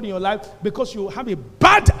goodness of God in your life because you have a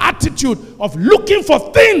bad attitude of looking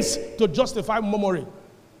for things to justify murmuring.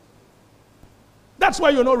 That's why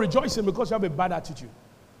you're not rejoicing, because you have a bad attitude.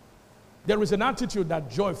 There is an attitude that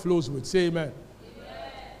joy flows with. Say amen.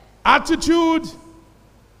 Amen. Attitude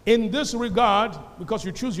in this regard, because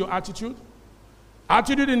you choose your attitude.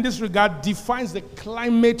 Attitude in this regard defines the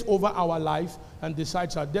climate over our life and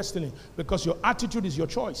decides our destiny, because your attitude is your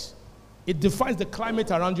choice. It defines the climate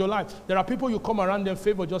around your life. There are people you come around them,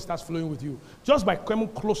 favor just starts flowing with you. Just by coming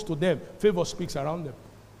close to them, favor speaks around them.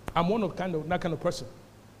 I'm one of that kind of person.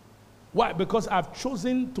 Why? Because I've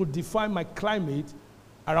chosen to define my climate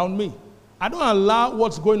around me. I don't allow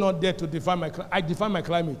what's going on there to define my climate. I define my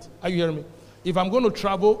climate. Are you hearing me? If I'm going to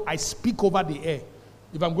travel, I speak over the air.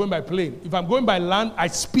 If I'm going by plane. If I'm going by land, I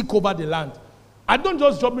speak over the land. I don't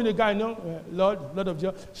just jump in the car, Lord, Lord of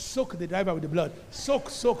joy, soak the driver with the blood.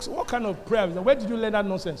 Soak. What kind of prayer is that? Where did you learn that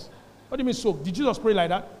nonsense? What do you mean soak? Did Jesus pray like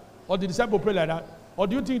that? Or the disciple pray like that? Or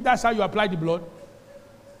do you think that's how you apply the blood?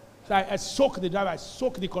 So I soak the driver, I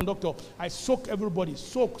soak the conductor, I soak everybody.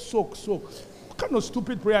 Soak. What kind of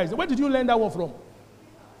stupid prayer is that? Where did you learn that one from?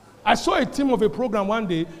 I saw a team of a program one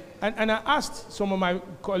day, and I asked some of my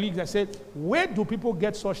colleagues, I said, where do people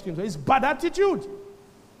get such things? It's bad attitude.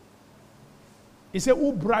 He said,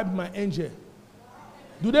 who bribed my angel?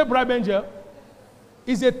 Do they bribe angel?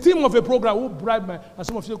 It's a team of a program. Who bribed my... And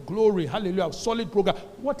some of you say, glory, hallelujah, solid program.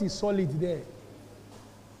 What is solid there?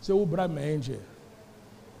 Say, who bribed my angel?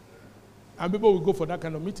 And people will go for that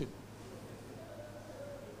kind of meeting.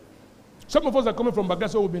 Some of us are coming from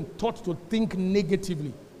backgrounds where we've been taught to think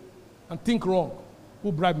negatively and think wrong.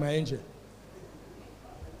 Who bribed my angel?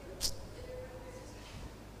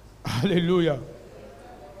 Hallelujah.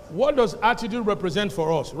 What does attitude represent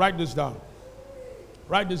for us? Write this down.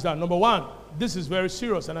 Write this down. Number one, this is very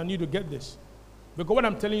serious, and I need to get this. Because what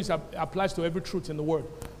I'm telling you applies to every truth in the Word.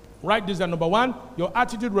 Write this down. Number one, your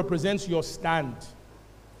attitude represents your stand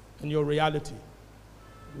and your reality.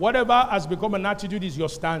 Whatever has become an attitude is your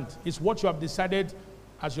stand. It's what you have decided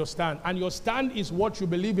as your stand. And your stand is what you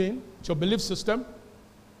believe in. It's your belief system.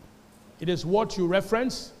 It is what you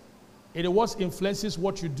reference. It is what influences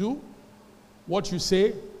what you do, what you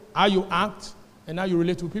say, how you act, and how you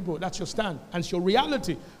relate to people. That's your stand. And it's your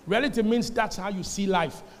reality. Reality means that's how you see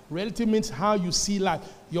life. Reality means how you see life.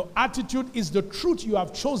 Your attitude is the truth you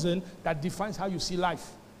have chosen that defines how you see life.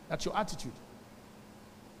 That's your attitude.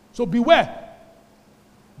 So beware.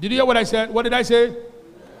 Did you hear what I said? What did I say?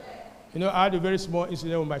 I had a very small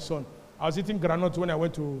incident with my son. I was eating granite when I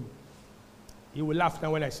went to... He will laugh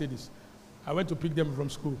now when I say this. I went to pick them from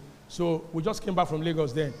school. So we just came back from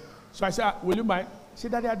Lagos then. So I said, will you mind? She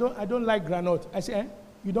said, Daddy, I don't like granite. I said,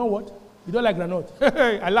 you don't what? You don't like granite?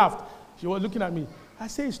 I laughed. She was looking at me. I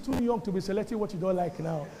said, it's too young to be selecting what you don't like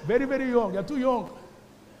now. Very, very young. You're too young.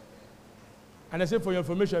 And I said, for your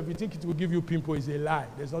information, if you think it will give you pimple, it's a lie.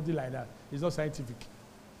 There's nothing like that. It's not scientific.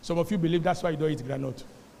 Some of you believe that's why you don't eat granite.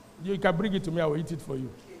 You can bring it to me, I will eat it for you.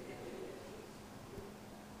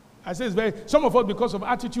 I say some of us, because of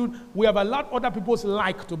attitude, we have allowed other people's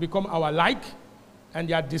like to become our like, and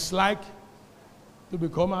their dislike to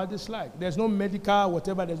become our dislike. There's no medical,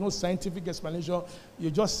 whatever, there's no scientific explanation.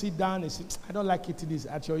 You just sit down and say, I don't like eating this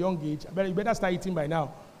at your young age. You better start eating by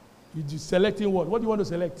now. You're just selecting what? What do you want to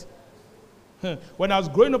select? When I was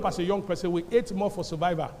growing up as a young person, we ate more for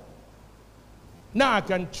survival. Now I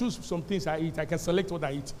can choose some things I eat. I can select what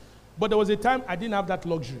I eat. But there was a time I didn't have that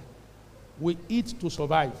luxury. We eat to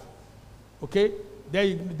survive. Okay?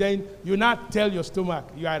 Then you not tell your stomach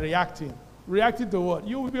you are reacting. Reacting to what?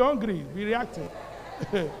 You will be hungry. Be reacting.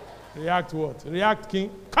 React what? React,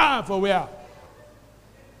 king. Come for where?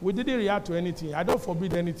 We didn't react to anything. I don't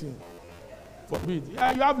forbid anything. Forbid.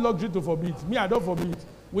 Yeah, you have luxury to forbid. Me, I don't forbid.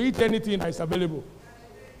 We eat anything that is available.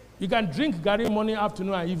 You can drink garri morning,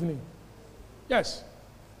 afternoon, and evening. Yes.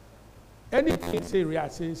 Anything, say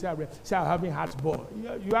react, say I'm having heartburn.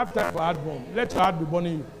 You have time for heartburn. Let your heart be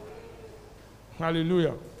burning you.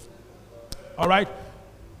 Hallelujah. All right.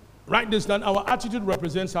 Write this down. Our attitude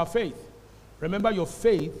represents our faith. Remember, your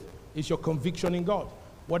faith is your conviction in God.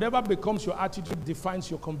 Whatever becomes your attitude defines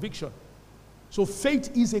your conviction. So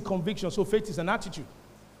faith is a conviction. So faith is an attitude.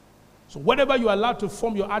 So whatever you allow to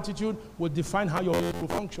form your attitude will define how your faith will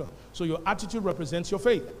function. So your attitude represents your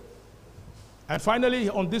faith. And finally,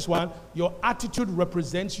 on this one, your attitude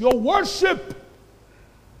represents your worship.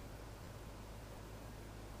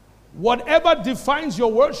 Whatever defines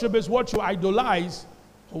your worship is what you idolize,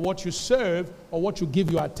 or what you serve, or what you give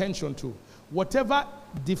your attention to. Whatever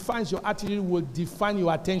defines your attitude will define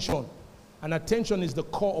your attention. And attention is the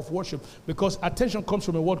core of worship, because attention comes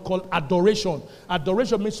from a word called adoration.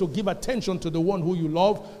 Adoration means to give attention to the one who you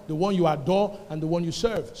love, the one you adore, and the one you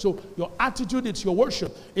serve. So your attitude is your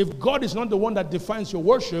worship. If God is not the one that defines your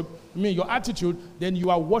worship, your attitude, then you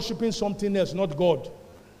are worshiping something else, not God.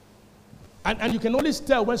 And you can always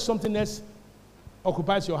tell when something else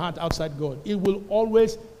occupies your heart outside God. It will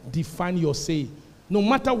always define your say. No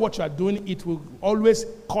matter what you are doing, it will always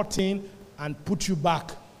cut in and put you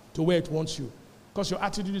back to where it wants you. Because your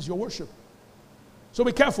attitude is your worship. So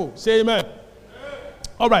be careful. Say amen.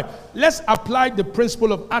 All right. Let's apply the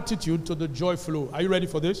principle of attitude to the joy flow. Are you ready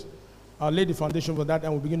for this? I'll lay the foundation for that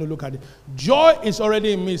and we'll begin to look at it. Joy is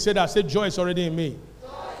already in me. Say that. Say joy is already in me.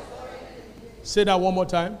 Say that one more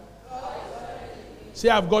time. Say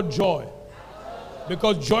I've got joy.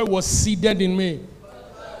 Because joy was seeded in me.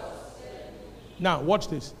 Now watch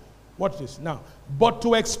this. Watch this. Now, but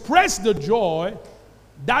to express the joy,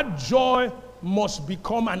 that joy must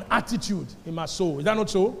become an attitude in my soul. Is that not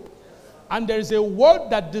so? And there is a word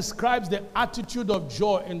that describes the attitude of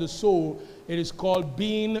joy in the soul. It is called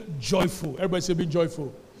being joyful. Everybody say being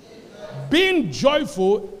joyful. Being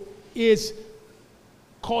joyful is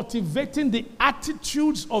cultivating the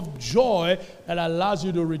attitudes of joy that allows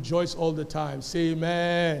you to rejoice all the time. Say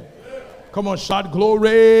amen. Come on, shout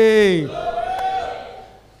glory.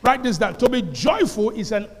 Write this down. To be joyful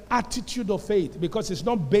is an attitude of faith because it's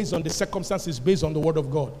not based on the circumstances, it's based on the word of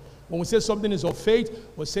God. When we say something is of faith,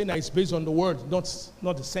 we're saying that it's based on the word, not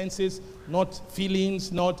the senses, not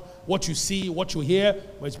feelings, not what you see, what you hear,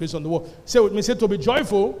 but it's based on the word. Say with me, say to be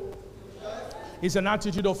joyful is an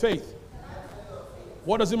attitude of faith.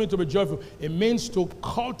 What does it mean to be joyful? It means to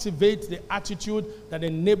cultivate the attitude that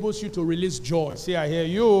enables you to release joy. Say, I hear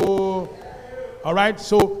you. All right,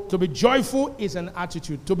 so to be joyful is an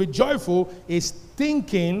attitude. To be joyful is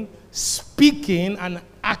thinking, speaking, and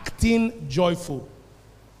acting joyful.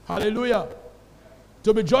 Hallelujah.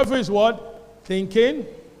 To be joyful is what? Thinking,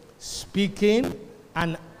 speaking,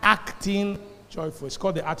 and acting joyful. It's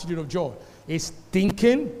called the attitude of joy. It's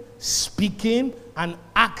thinking, speaking, and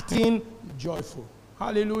acting joyful.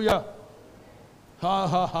 Hallelujah. Ha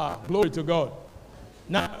ha ha. Glory to God.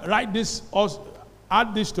 Now, write this, also,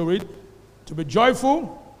 add this to it. To be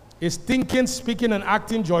joyful is thinking, speaking, and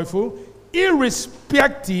acting joyful,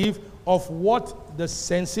 irrespective of what the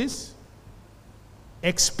senses,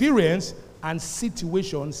 experience, and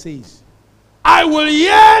situation says. I will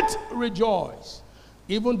yet rejoice.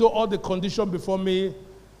 Even though all the condition before me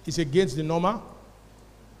is against the normal,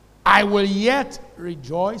 I will yet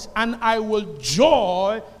rejoice, and I will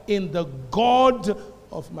joy in the God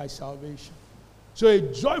of my salvation. So a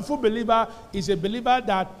joyful believer is a believer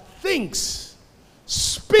that thinks,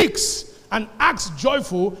 speaks, and acts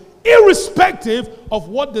joyful, irrespective of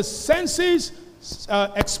what the senses,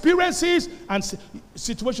 experiences, and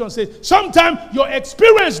situations say. Sometimes your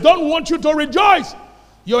experience don't want you to rejoice.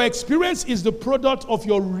 Your experience is the product of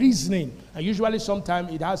your reasoning, and usually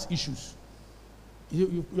sometimes it has issues.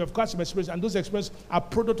 You have got some experience, and those experiences are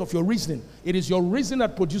product of your reasoning. It is your reason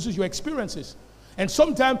that produces your experiences. And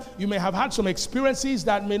sometimes you may have had some experiences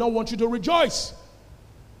that may not want you to rejoice.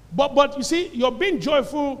 But you see, your being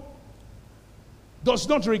joyful does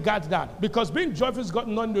not regard that. Because being joyful has got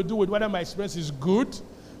nothing to do with whether my experience is good,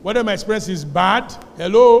 whether my experience is bad.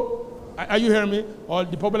 Hello? Are you hearing me? Or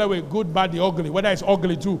the popular way, good, bad, the ugly. Whether it's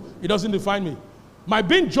ugly too, it doesn't define me. My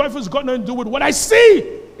being joyful has got nothing to do with what I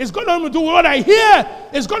see. It's got nothing to do with what I hear.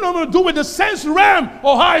 It's got nothing to do with the sense realm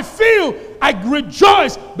or how I feel. I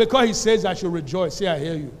rejoice because he says I should rejoice. Say, I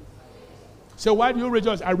hear you. So why do you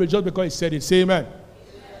rejoice? I rejoice because he said it. Say amen.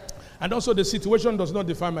 And also the situation does not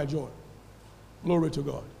define my joy. Glory to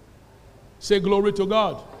God. Say glory to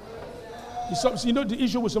God. You know the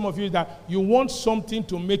issue with some of you is that you want something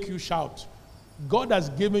to make you shout. God has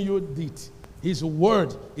given you it. His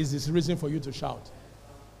word is his reason for you to shout.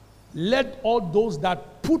 Let all those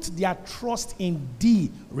that put their trust in thee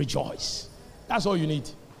rejoice. That's all you need.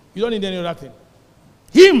 You don't need any other thing.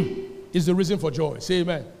 Him is the reason for joy. Say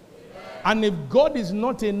amen. And if God is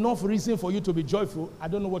not enough reason for you to be joyful, I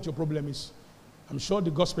don't know what your problem is. I'm sure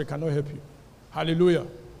the gospel cannot help you. Hallelujah.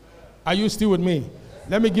 Are you still with me?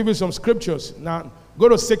 Let me give you some scriptures. Now, go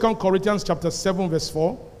to 2 Corinthians chapter 7, verse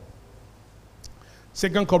 4.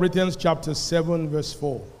 2 Corinthians chapter 7, verse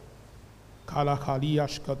 4.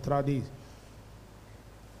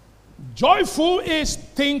 Joyful is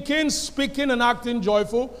thinking, speaking, and acting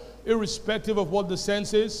joyful, irrespective of what the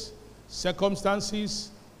senses,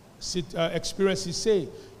 circumstances, experiences say.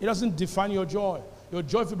 It doesn't define your joy. You're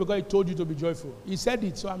joyful because he told you to be joyful. He said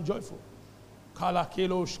it, so I'm joyful. 2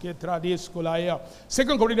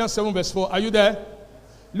 Corinthians 7 verse 4. Are you there?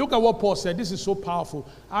 Look at what Paul said. This is so powerful.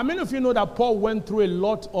 How many of you know that Paul went through a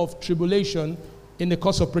lot of tribulation in the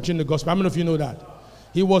course of preaching the gospel? How many of you know that?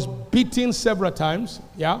 He was beaten several times.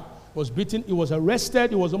 Yeah? Was beaten. He was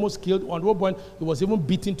arrested. He was almost killed. At one point, he was even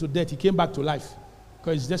beaten to death. He came back to life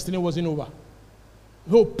because his destiny wasn't over.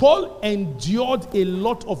 So Paul endured a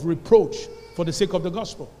lot of reproach for the sake of the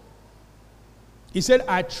gospel. He said,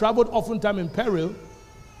 I traveled oftentimes in peril.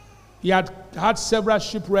 He had had several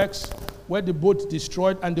shipwrecks where the boat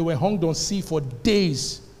destroyed and they were hung on sea for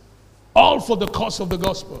days, all for the cause of the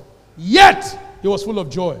gospel. Yet, he was full of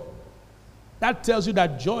joy. That tells you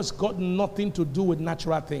that joy has got nothing to do with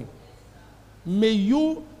natural things. May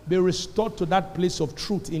you be restored to that place of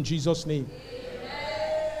truth in Jesus' name.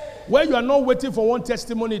 Where you are not waiting for one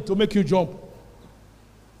testimony to make you jump. Do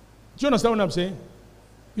you understand what I'm saying?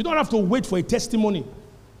 You don't have to wait for a testimony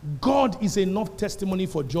God is enough testimony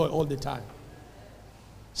for joy all the time.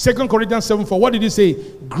 2 Corinthians 7:4. What did he say?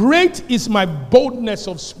 Great is my boldness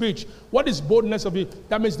of speech. What is boldness of it?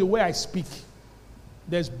 That means the way I speak.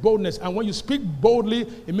 There's boldness. And when you speak boldly,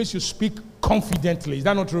 it means you speak confidently. Is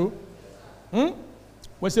that not true? When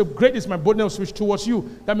I say, great is my boldness of speech towards you,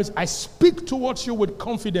 that means I speak towards you with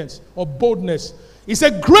confidence or boldness. He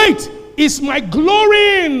said, great is my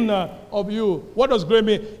glorying of you. What does glory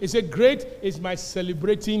mean? He said, great is my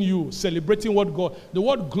celebrating you. Celebrating what God. The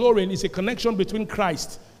word glorying is a connection between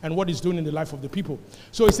Christ and what he's doing in the life of the people.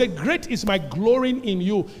 So he said, great is my glorying in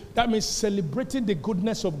you. That means celebrating the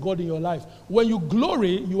goodness of God in your life. When you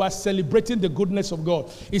glory, you are celebrating the goodness of God.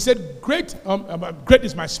 He said, great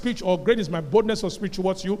is my speech, or great is my boldness of speech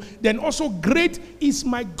towards you. Then also great is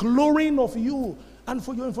my glorying of you. And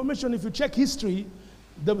for your information, if you check history,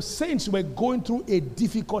 the saints were going through a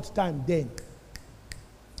difficult time then.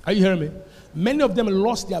 Are you hearing me? Many of them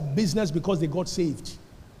lost their business because they got saved.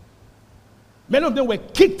 Many of them were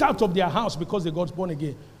kicked out of their house because they got born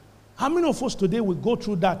again. How many of us today will go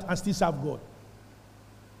through that and still serve God?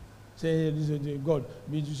 Say, God,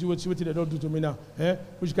 you see what they don't do to me now? Eh?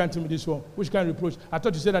 Which can't tell me this one? Which can't reproach? I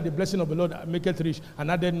thought you said that the blessing of the Lord maketh rich and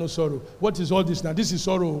added no sorrow. What is all this now? This is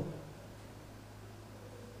sorrow.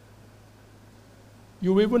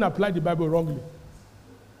 You will even apply the Bible wrongly.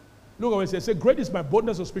 Look what it says. Say, great is my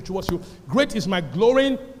boldness of speech towards you. Great is my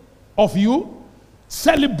glorying of you.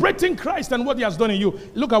 Celebrating Christ and what he has done in you.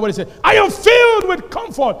 Look at what he said. I am filled with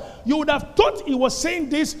comfort. You would have thought he was saying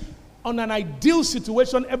this on an ideal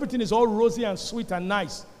situation. Everything is all rosy and sweet and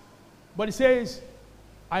nice. But he says,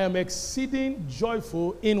 I am exceeding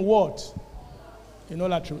joyful in what? In all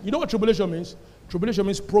that truth. You know what tribulation means? Tribulation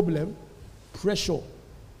means problem, pressure,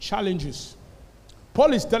 challenges.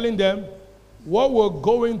 Paul is telling them what we're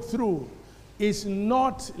going through is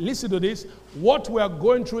not, listen to this, what we are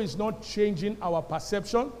going through is not changing our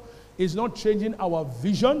perception, it's not changing our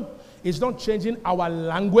vision, it's not changing our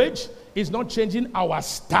language, it's not changing our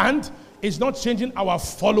stand, it's not changing our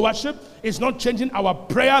followership, it's not changing our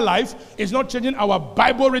prayer life, it's not changing our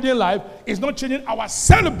Bible reading life, it's not changing our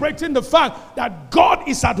celebrating the fact that God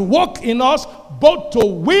is at work in us both to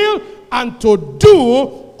will and to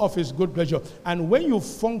do of his good pleasure. And when you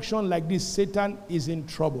function like this, Satan is in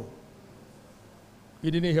trouble. You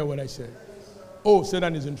didn't hear what I said. Oh,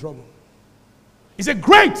 Satan is in trouble. He said,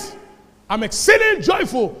 great, I'm exceeding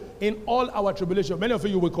joyful in all our tribulation. Many of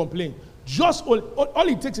you will complain. Just all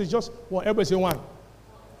it takes is just one. Everybody say one.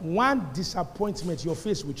 One disappointment, your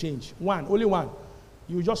face will change. One, only one.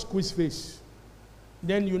 You just squeeze face.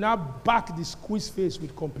 Then you now back the squeeze face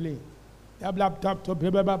with complaint.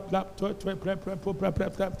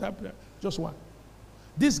 Just one.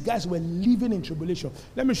 These guys were living in tribulation.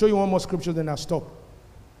 Let me show you one more scripture, then I'll stop.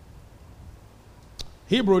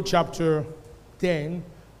 Hebrew chapter 10,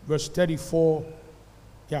 verse 34.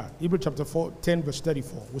 Yeah, Hebrew chapter 10, verse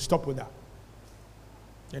 34. We'll stop with that.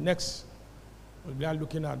 The next, we'll be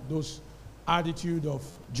looking at those attitude of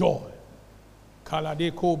joy.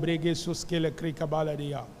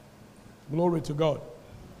 Glory to God.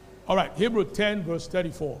 All right, Hebrew 10, verse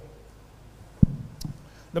 34.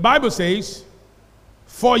 The Bible says,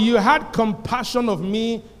 for you had compassion of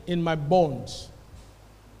me in my bonds.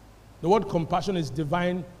 The word compassion is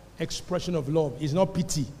divine expression of love. It's not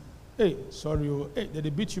pity. Hey, sorry. Hey, did they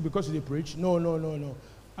beat you because you preach? No.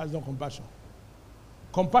 That's not compassion.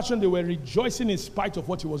 Compassion, they were rejoicing in spite of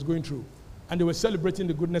what he was going through. And they were celebrating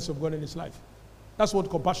the goodness of God in his life. That's what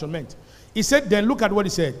compassion meant. He said, then look at what he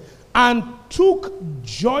said. And took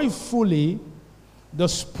joyfully the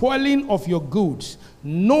spoiling of your goods,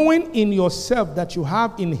 knowing in yourself that you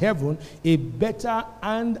have in heaven a better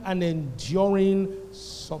and an enduring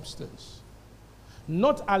substance.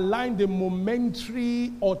 Not allowing the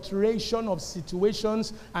momentary alteration of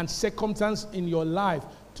situations and circumstances in your life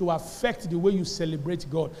to affect the way you celebrate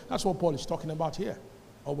God. That's what Paul is talking about here.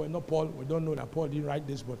 Or well, not Paul, we don't know that Paul didn't write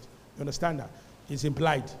this, but you understand that? It's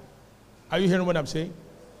implied. Are you hearing what I'm saying?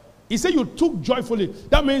 He said you took joyfully.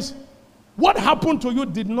 That means what happened to you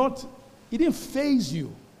it didn't faze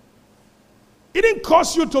you. It didn't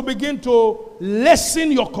cause you to begin to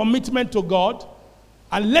lessen your commitment to God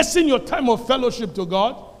and lessen your time of fellowship to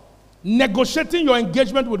God, negotiating your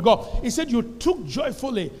engagement with God. He said you took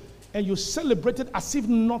joyfully and you celebrated as if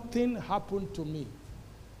nothing happened to me.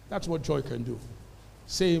 That's what joy can do.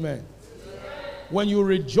 Say amen. When you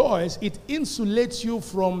rejoice, it insulates you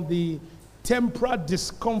from the temporal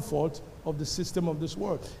discomfort of the system of this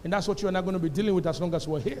world. And that's what you and I are going to be dealing with as long as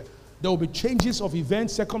we're here. There will be changes of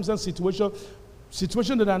events, circumstances, situations.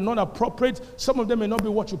 Situations that are not appropriate, some of them may not be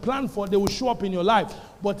what you plan for, they will show up in your life.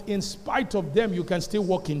 But in spite of them, you can still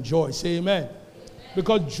walk in joy. Say amen.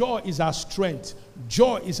 Because joy is our strength.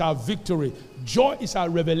 Joy is our victory. Joy is our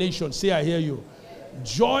revelation. Say, I hear you.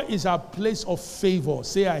 Joy is our place of favor.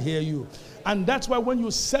 Say, I hear you. And that's why when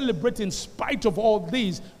you celebrate in spite of all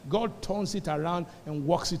these, God turns it around and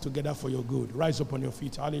works it together for your good. Rise up on your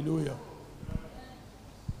feet. Hallelujah.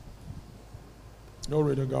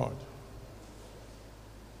 Glory to God.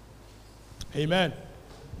 Amen.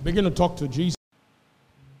 Begin to talk to Jesus.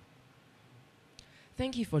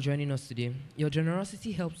 Thank you for joining us today. Your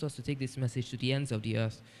generosity helps us to take this message to the ends of the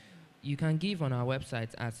earth. You can give on our website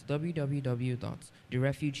at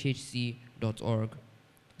www.therefugehc.org.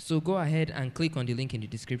 So go ahead and click on the link in the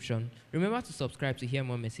description. Remember to subscribe to hear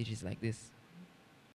more messages like this.